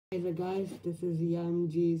Hey there guys, this is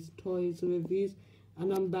Yamji's Toys Reviews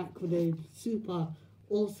and I'm back with a super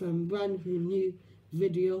awesome brand new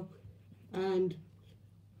video, and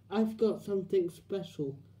I've got something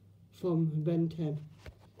special from Ben 10.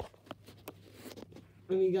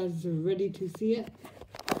 Are you guys ready to see it?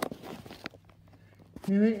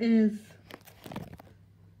 Here it is,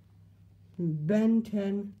 Ben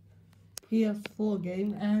 10 PS4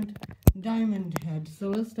 game and Diamondhead. So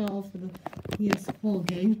let's start off with the PS4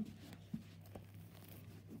 game.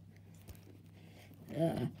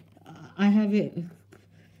 I have it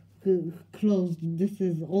closed. This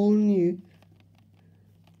is all new.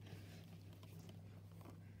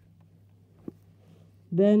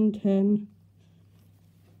 Ben 10.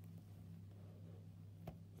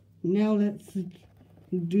 Now let's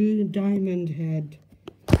do Diamondhead.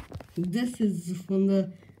 This is from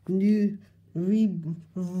the new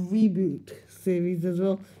Reboot series as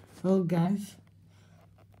well. Oh guys,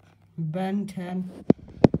 Ben 10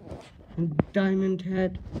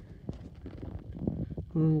 Diamondhead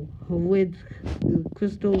with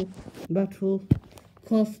crystal battle,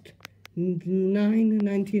 cost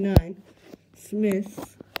 $9.99.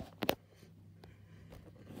 Smiths.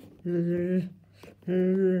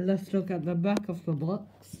 Let's look at the back of the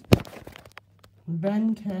box.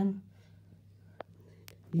 Ben 10.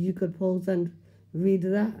 You could pause and read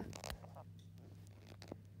that.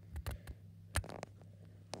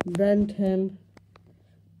 Ben 10.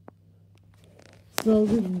 So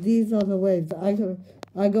these are the waves.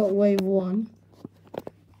 I got wave 1.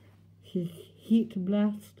 Heat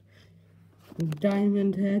Blast,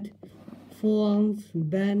 Diamondhead, Forearms,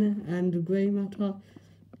 Ben and Grey Matter,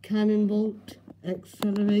 Cannonbolt,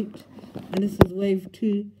 Accelerate, and this is wave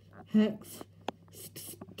 2. Hex,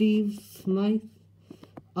 Steve Smythe,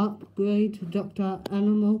 Upgrade, Dr.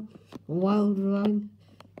 Animal, Wildline,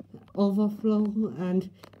 Overflow, and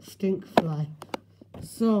Stinkfly.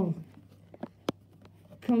 So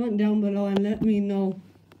comment down below and let me know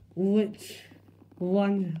which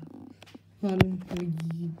one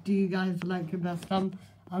do you guys like the best. I'm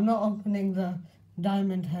not opening the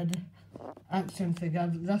Diamondhead action figure.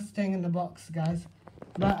 That's staying in the box, guys.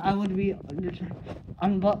 But I would be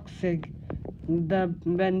unboxing the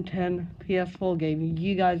Ben 10 PS4 game.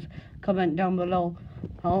 You guys comment down below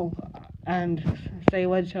and say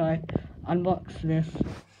when should I unbox this.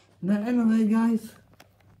 But anyway, guys,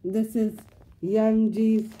 this is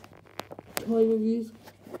Yamji's Toy Reviews.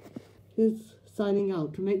 Who's signing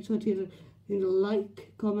out. Make sure to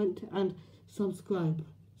like, comment, and subscribe.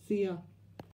 See ya.